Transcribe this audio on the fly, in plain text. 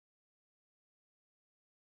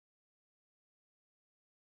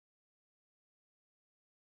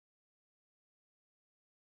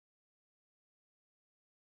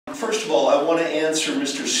First of all, I want to answer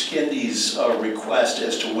Mr. Skendy's request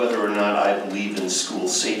as to whether or not I believe in school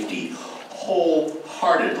safety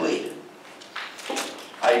wholeheartedly.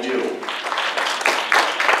 I do.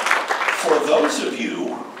 For those of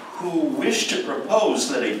you who wish to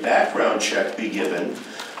propose that a background check be given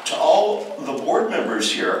to all the board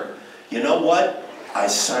members here, you know what? I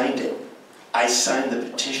signed it. I signed the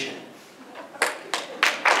petition.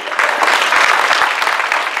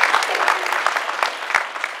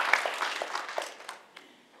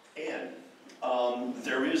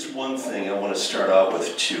 There is one thing I want to start out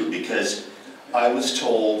with too, because I was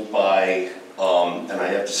told by, and I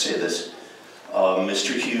have to say this,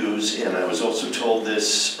 Mr. Hughes, and I was also told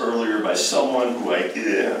this earlier by someone who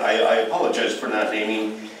I apologize for not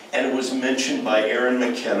naming, and it was mentioned by Aaron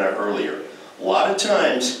McKenna earlier. A lot of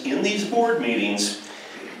times in these board meetings,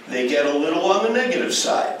 they get a little on the negative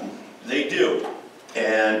side. They do.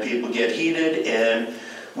 And people get heated, and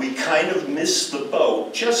we kind of miss the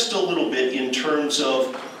boat just a little bit in terms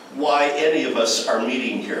of why any of us are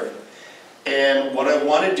meeting here. And what I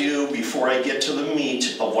want to do before I get to the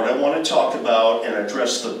meat of what I want to talk about and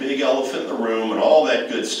address the big elephant in the room and all that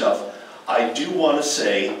good stuff, I do want to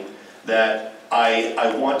say that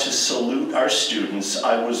I want to salute our students.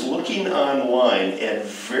 I was looking online at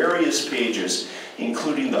various pages,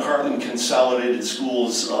 including the Hartland Consolidated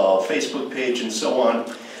Schools Facebook page and so on.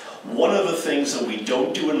 One of the things that we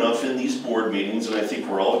don't do enough in these board meetings, and I think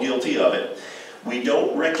we're all guilty of it, we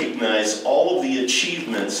don't recognize all of the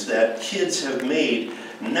achievements that kids have made,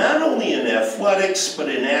 not only in athletics, but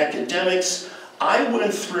in academics. I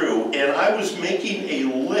went through and I was making a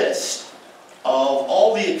list of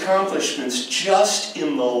all the accomplishments just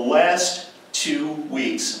in the last 2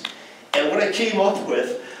 weeks. And what I came up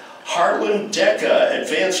with, Hartland DECA,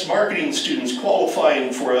 advanced marketing students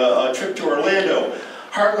qualifying for a trip to Orlando.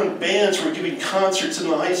 Hartland bands were giving concerts in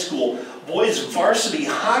the high school. Boys varsity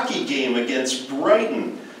hockey game against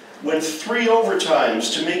Brighton went 3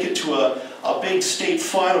 overtimes to make it to a big state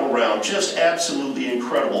final round. Just absolutely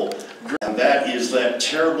incredible. And that is that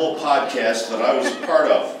terrible podcast that I was a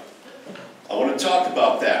part of. I want to talk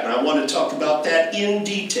about that, and I want to talk about that in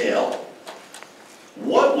detail.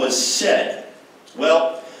 What was said?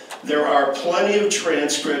 Well, there are plenty of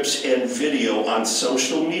transcripts and video on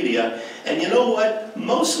social media, and you know what?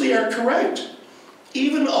 Mostly are correct.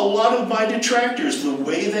 Even a lot of my detractors, the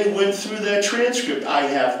way they went through that transcript, I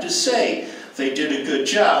have to say, they did a good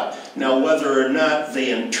job. Now, whether or not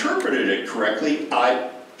they interpreted it correctly,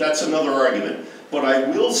 that's another argument. But I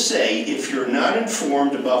will say, if you're not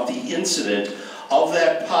informed about the incident of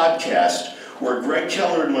that podcast where Greg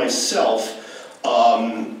Keller and myself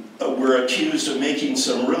were accused of making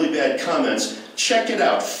some really bad comments, check it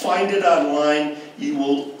out. Find it online. You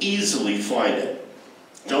will easily find it.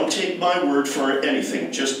 Don't take my word for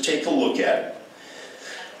anything. Just take a look at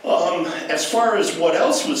it. As far as what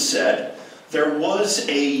else was said, there was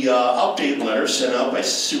a update letter sent out by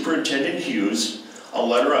Superintendent Hughes, a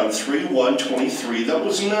letter on 3/1/23 that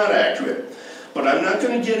was not accurate. But I'm not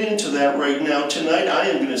going to get into that right now tonight. I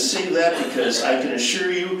am going to save that because I can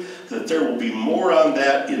assure you that there will be more on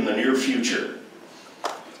that in the near future.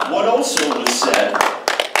 What also was said,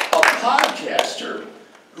 a podcaster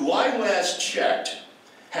who I last checked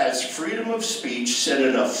has freedom of speech, said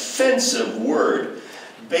an offensive word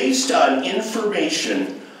based on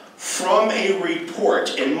information from a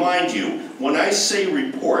report. And mind you, when I say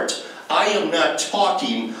report, I am not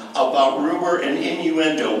talking about rumor and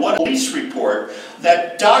innuendo. What a police report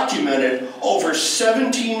that documented over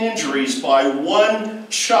 17 injuries by one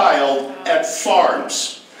child at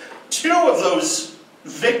farms. 2 of those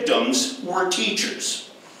victims were teachers.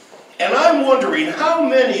 And I'm wondering how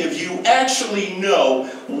many of you actually know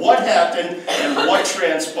what happened and what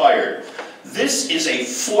transpired. This is a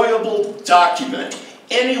foilable document.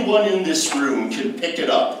 Anyone in this room can pick it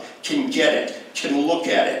up, can get it, can look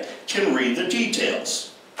at it, can read the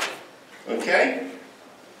details. Okay?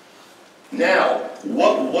 Now,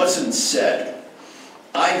 what wasn't said?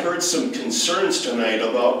 I heard some concerns tonight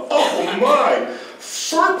about, oh my,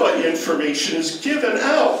 FERPA information is given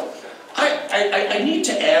out. I need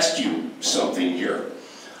to ask you something here.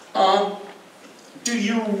 Do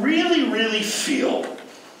you really feel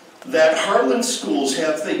that Hartland schools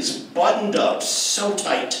have things buttoned up so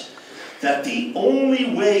tight that the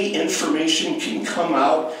only way information can come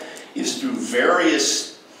out is through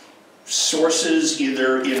various sources,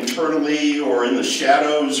 either internally or in the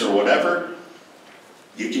shadows or whatever?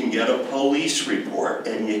 You can get a police report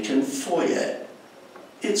and you can FOIA it.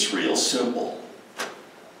 It's real simple.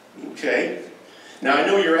 Okay? Now I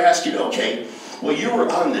know you're asking, okay, well you were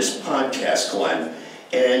on this podcast, Glenn,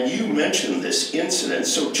 And you mentioned this incident,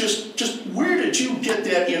 so just where did you get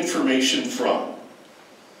that information from?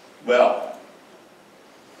 Well,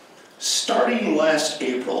 starting last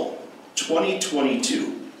April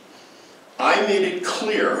 2022, I made it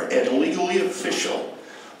clear and legally official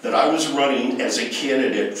that I was running as a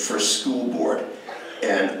candidate for school board.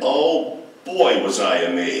 And oh boy, was I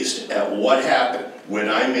amazed at what happened when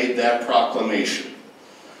I made that proclamation.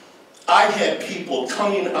 I had people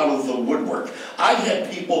coming out of the woodwork. I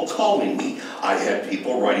had people calling me. I had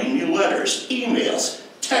people writing me letters, emails,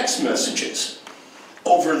 text messages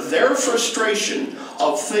over their frustration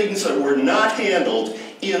of things that were not handled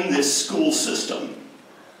in this school system.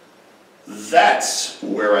 That's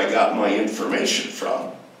where I got my information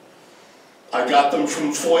from. I got them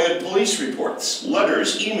from FOIA police reports,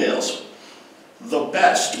 letters, emails. The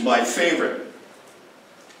best, my favorite,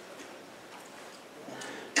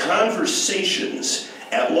 conversations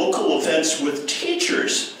at local events with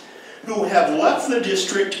teachers who have left the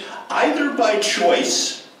district either by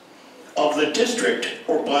choice of the district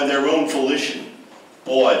or by their own volition.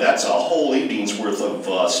 Boy, that's a whole evening's worth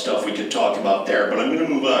of stuff we could talk about there, but I'm going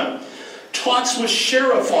to move on. Talks with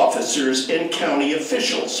sheriff officers and county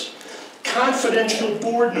officials. Confidential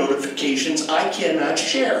board notifications I cannot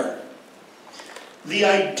share. The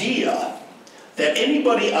idea that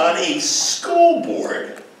anybody on a school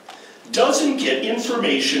board doesn't get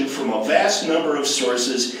information from a vast number of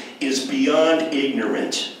sources is beyond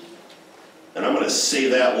ignorant. And I'm going to say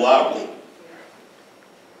that loudly.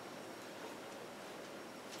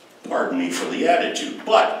 Pardon me for the attitude,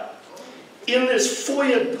 but in this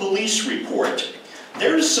FOIA police report,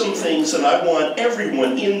 there's some things that I want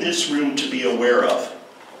everyone in this room to be aware of.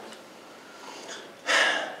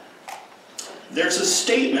 There's a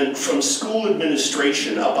statement from school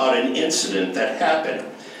administration about an incident that happened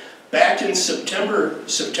back in September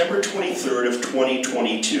 23rd of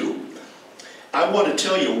 2022. I want to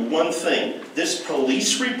tell you one thing. This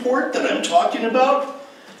police report that I'm talking about,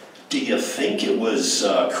 do you think it was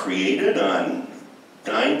created on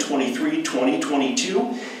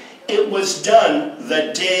 9/23/2022? It was done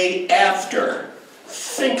the day after.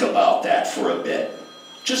 Think about that for a bit.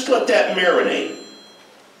 Just let that marinate.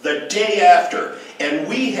 The day after. And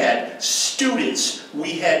we had students,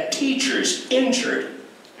 we had teachers injured.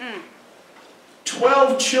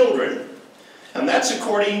 12 children. And that's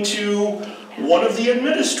according to one of the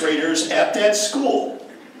administrators at that school.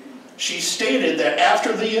 She stated that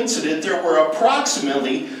after the incident, there were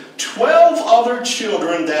approximately 12 other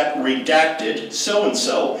children that redacted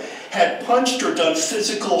so-and-so had punched or done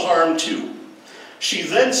physical harm to. She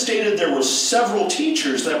then stated there were several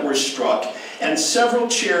teachers that were struck and several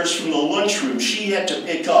chairs from the lunchroom she had to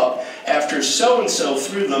pick up after so-and-so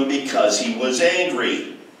threw them because he was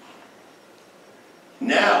angry.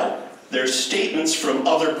 Now, there's statements from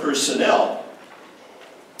other personnel.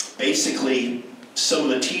 Basically, some of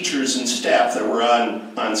the teachers and staff that were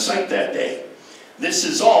on site that day. This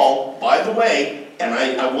is all, by the way, and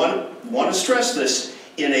I want to stress this,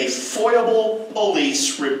 in a FOIA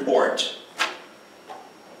police report.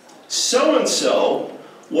 So-and-so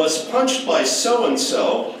was punched by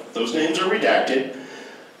so-and-so, those names are redacted,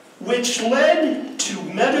 which led to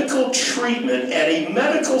medical treatment at a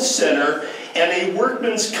medical center and a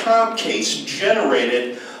workman's comp case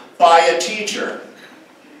generated by a teacher.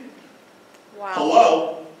 Wow.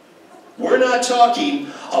 Hello? We're not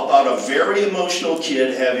talking about a very emotional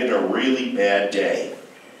kid having a really bad day.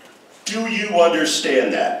 Do you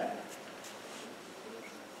understand that?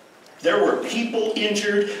 There were people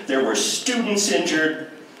injured, there were students injured,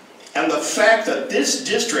 and the fact that this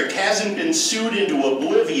district hasn't been sued into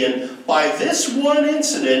oblivion by this one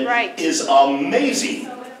incident is amazing.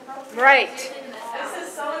 Right. This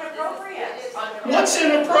is so inappropriate. What's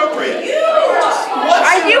inappropriate?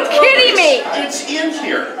 Are you kidding me? It's in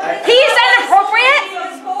here. He's inappropriate?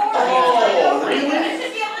 Oh, really?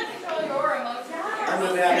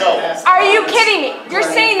 No. Are you kidding me? You're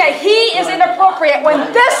saying that he is inappropriate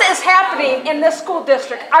when this is happening in this school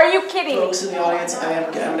district. Are you kidding me? Folks in the audience,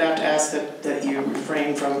 I'm going to have to ask that you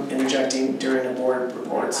refrain from interjecting during the board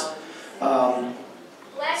reports. Glenn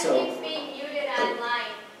keeps being muted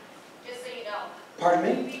online, just so you know. Pardon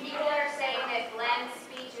me? People are saying that Glenn's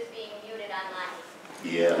speech is being muted online.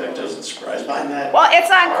 Yeah, that doesn't surprise me. Well, it's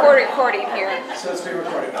on recording here. So it's being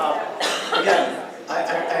recorded. Again, I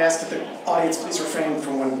ask that the audience please refrain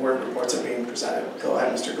from when board reports are being presented. Go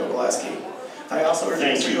ahead, Mr. GOGOLESKI. I also urge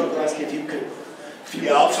Mr. GOGOLESKI if you could...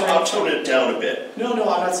 Yeah, I'll tone it down a bit. No, I'm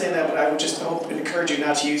not saying that, but I would just hope and encourage you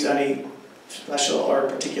not to use any special or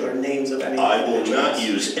particular names of any I will not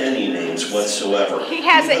use any names whatsoever. He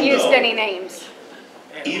hasn't even used though any names.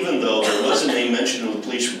 even though there was a name mentioned in the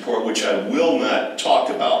police report, which I will not talk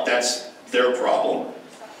about. That's their problem.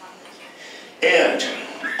 And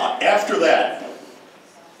after that,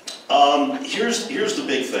 here's the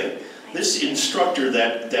big thing. This instructor,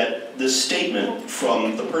 this statement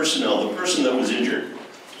from the personnel, the person that was injured,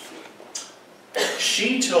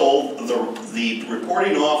 she told the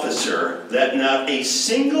reporting officer that not a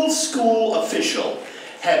single school official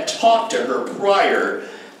had talked to her prior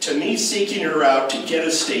to me seeking her out to get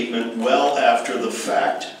a statement well after the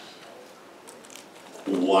fact.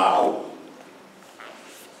 Wow.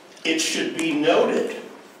 It should be noted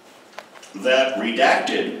that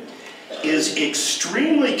Redacted is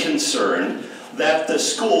extremely concerned that the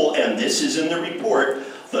school, and this is in the report,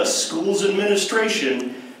 the school's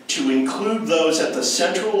administration, to include those at the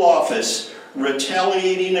central office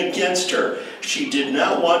retaliating against her. She did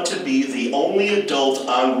not want to be the only adult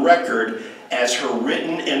on record, as her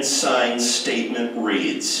written and signed statement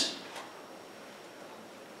reads.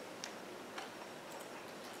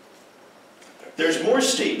 There's more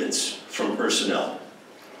statements from personnel.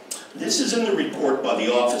 This is in the report by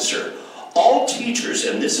the officer. All teachers,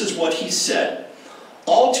 and this is what he said,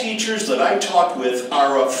 all teachers that I talked with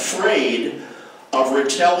are afraid of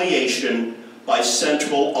retaliation by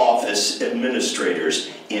central office administrators.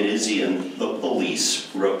 It is in the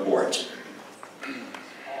police report.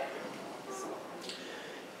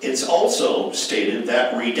 It's also stated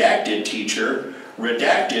that Redacted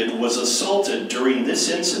was assaulted during this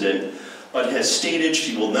incident, but has stated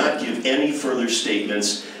she will not give any further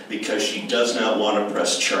statements because she does not want to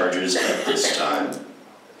press charges at this time.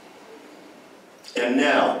 And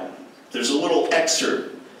now, there's a little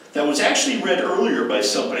excerpt that was actually read earlier by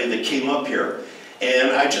somebody that came up here.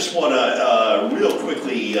 And I just want to real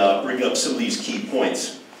quickly bring up some of these key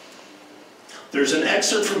points. There's an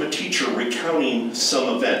excerpt from a teacher recounting some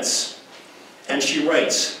events. And she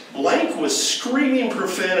writes, "Blank was screaming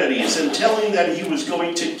profanities and telling that he was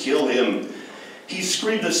going to kill him. He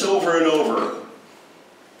screamed this over and over,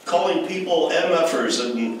 calling people MFers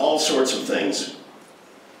and all sorts of things."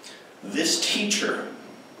 This teacher,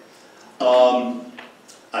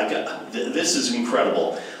 this is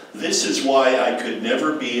incredible. This is why I could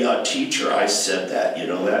never be a teacher. I said that, you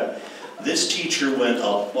know that? This teacher went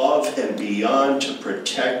above and beyond to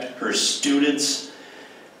protect her students.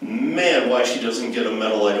 Man, why she doesn't get a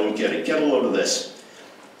medal, I don't get it. Get a load of this.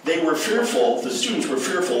 They were fearful, the students were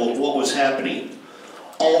fearful of what was happening.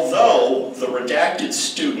 Although the redacted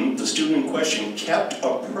student, the student in question, kept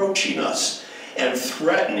approaching us and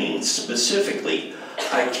threatening specifically,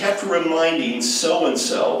 I kept reminding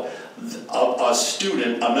so-and-so, a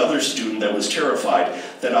student, another student that was terrified,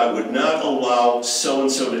 that I would not allow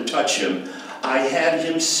so-and-so to touch him. I had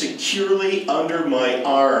him securely under my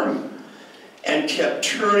arm and kept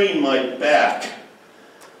turning my back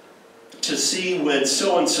to see when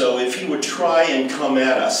so-and-so, if he would try and come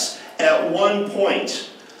at us. At one point,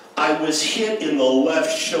 I was hit in the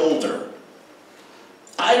left shoulder.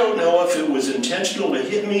 I don't know if it was intentional to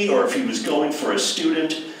hit me or if he was going for a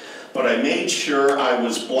student, but I made sure I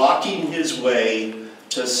was blocking his way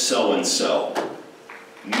to so-and-so.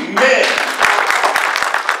 Man!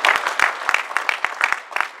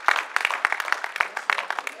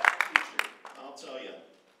 I'll tell you.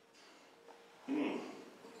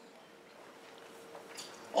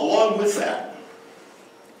 Along with that,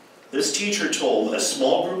 this teacher told a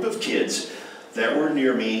small group of kids that were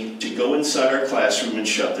near me to go inside our classroom and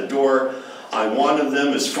shut the door. I wanted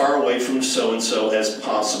them as far away from so-and-so as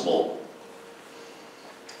possible.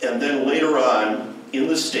 And then later on in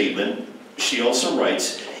the statement, she also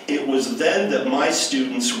writes, "It was then that my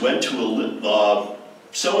students went to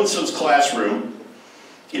so-and-so's classroom.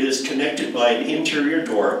 It is connected by an interior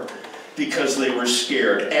door because they were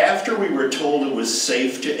scared. After we were told it was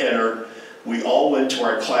safe to enter, we all went to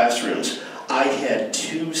our classrooms. I had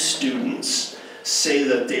 2 students say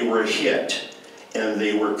that they were hit and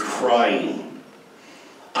they were crying.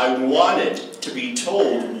 I wanted to be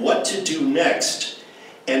told what to do next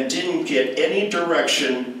and didn't get any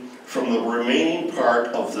direction from the remaining part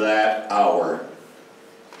of that hour."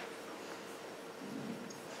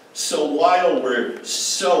 So while we're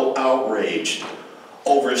so outraged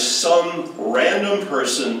over some random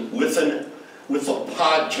person with a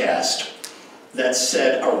podcast that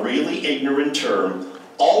said a really ignorant term,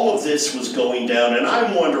 all of this was going down, and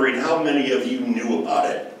I'm wondering how many of you knew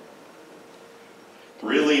about it.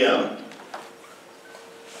 Really am.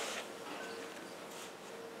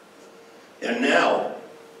 And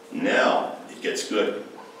now it gets good.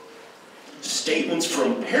 Statements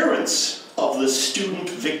from parents of the student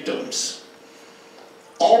victims.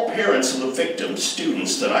 All parents of the victim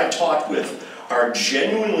students that I talked with are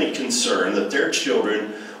genuinely concerned that their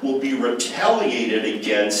children will be retaliated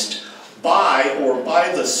against by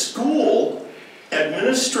the school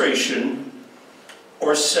administration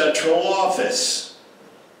or central office.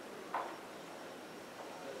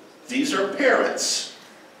 These are parents.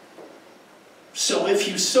 So if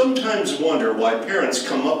you sometimes wonder why parents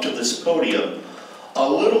come up to this podium a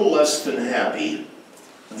little less than happy,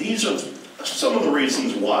 these are some of the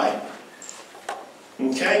reasons why.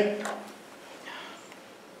 Okay?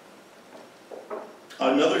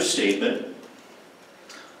 Another statement.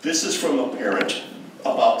 This is from a parent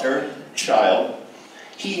about their child.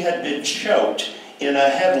 He had been choked in a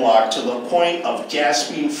headlock to the point of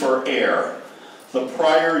gasping for air the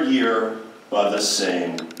prior year by the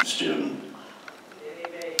same student.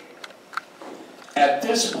 At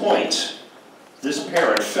this point, this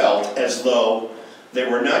parent felt as though they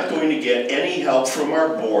were not going to get any help from our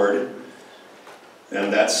board,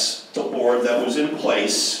 and that's the board that was in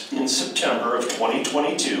place in September of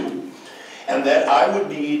 2022, and that I would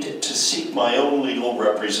need to seek my own legal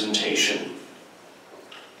representation.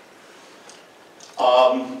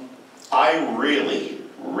 I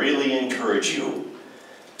really encourage you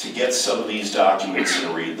to get some of these documents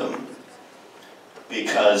and read them.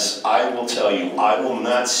 Because I will tell you, I will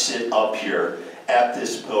not sit up here at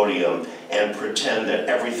this podium and pretend that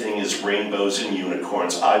everything is rainbows and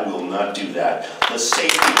unicorns. I will not do that. The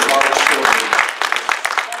safety of our children